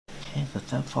Okay, let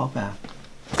that fall back.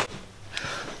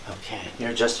 Okay,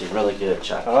 you're adjusting really good,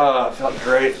 Chuck. Ah, it felt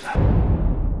great.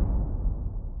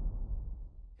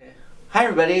 Hi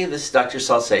everybody, this is Dr.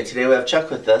 Salsé. Today we have Chuck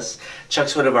with us.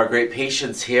 Chuck's one of our great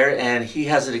patients here, and he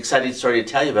has an exciting story to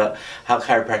tell you about how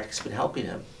chiropractic's been helping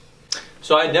him.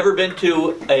 So I'd never been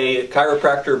to a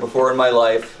chiropractor before in my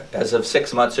life, as of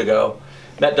 6 months ago.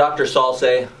 Met Dr.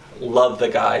 Salsé, loved the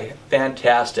guy,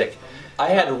 fantastic. I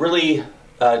had really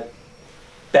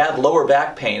bad lower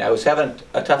back pain. I was having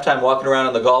a tough time walking around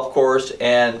on the golf course,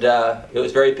 and it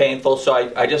was very painful, so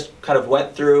I just kind of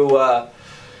went through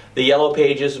the yellow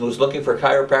pages and was looking for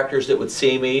chiropractors that would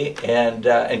see me and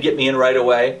get me in right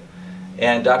away.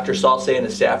 And Dr. Salsé and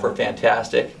his staff were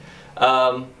fantastic. I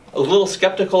was a little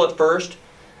skeptical at first.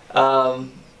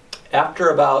 After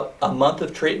about a month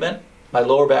of treatment, my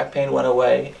lower back pain went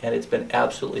away, and it's been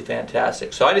absolutely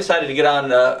fantastic. So I decided to get on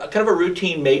kind of a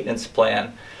routine maintenance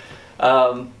plan.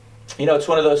 You know, it's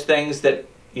one of those things that,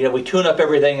 you know, we tune up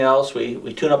everything else.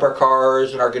 We tune up our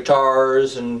cars and our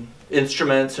guitars and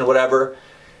instruments and whatever,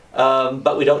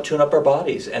 but we don't tune up our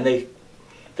bodies, and they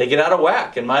get out of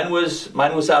whack. And mine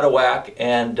was out of whack,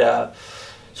 and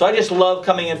so I just love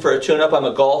coming in for a tune-up. I'm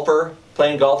a golfer,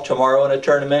 playing golf tomorrow in a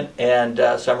tournament, and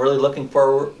so I'm really looking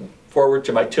forward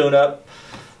to my tune-up.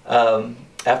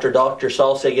 After Dr.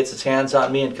 Salsé gets his hands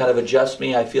on me and kind of adjusts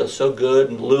me, I feel so good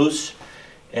and loose,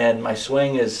 and my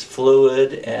swing is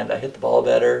fluid, and I hit the ball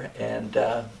better. And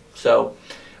so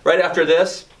right after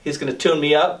this, he's going to tune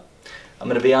me up. I'm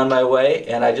going to be on my way,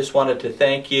 and I just wanted to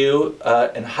thank you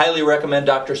and highly recommend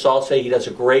Dr. Salsé. He does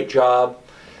a great job.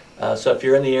 So if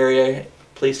you're in the area,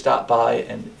 please stop by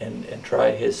and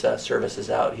try his services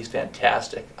out. He's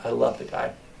fantastic. I love the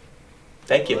guy.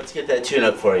 Thank you. Let's get that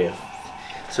tune-up for you.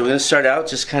 So we're going to start out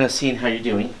just kind of seeing how you're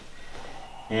doing.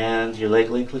 And your leg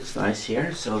length looks nice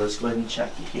here, so let's go ahead and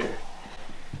check you here.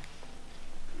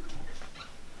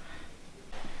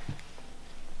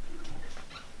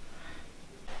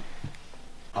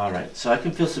 Alright, so I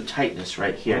can feel some tightness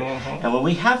right here. And when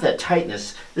we have that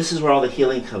tightness, this is where all the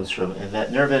healing comes from, and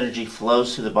that nerve energy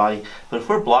flows through the body. But if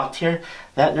we're blocked here,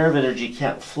 that nerve energy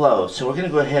can't flow. So we're going to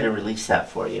go ahead and release that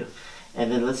for you. And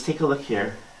then let's take a look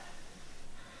here.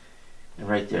 And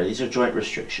right there, these are joint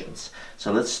restrictions.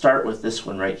 So let's start with this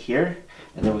one right here,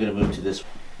 and then we're going to move to this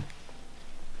one.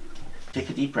 Take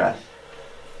a deep breath.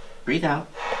 Breathe out.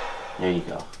 There you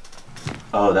go.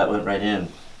 Oh, that went right in.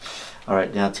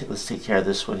 Alright, now let's take care of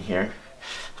this one here.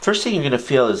 First thing you're going to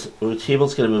feel is the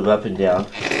table's going to move up and down.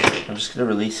 I'm just going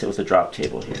to release it with a drop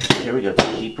table here. Here we go.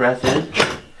 Take a deep breath in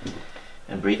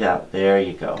and breathe out. There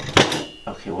you go.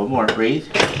 Okay, one more. Breathe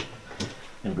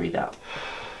and breathe out.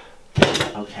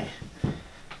 Okay.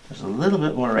 There's a little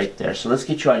bit more right there. So let's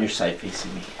get you on your side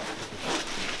facing me.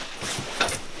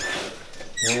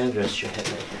 And rest your head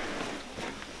right here.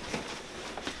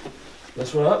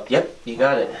 This one up? Yep, you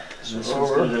got it. So this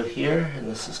one's going to go here, and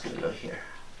this is going to go here.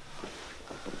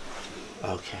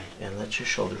 Okay, and let your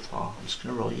shoulder fall. I'm just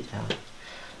going to roll you down.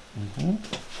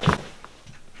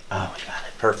 Oh, we got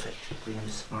it. Perfect. Bring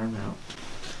this arm out.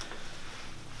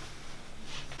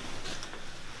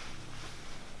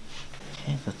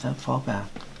 Okay, let that fall back.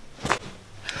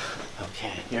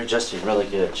 Okay, you're adjusting really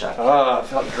good, Chuck. Ah, it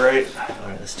felt great.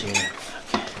 Alright, let's do it.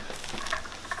 Okay.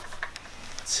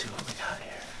 Let's see what we got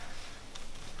here.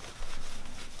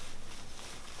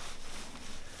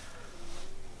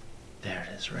 There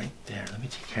it is, right there. Let me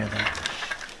take care of that.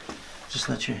 Just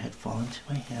let your head fall into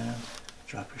my hand.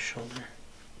 Drop your shoulder.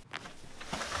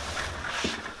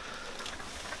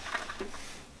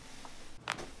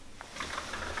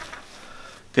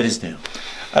 Good as new.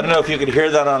 I don't know if you could hear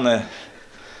that on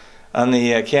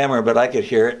the camera, but I could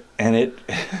hear it, and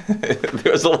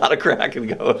there was a lot of cracking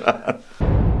going on.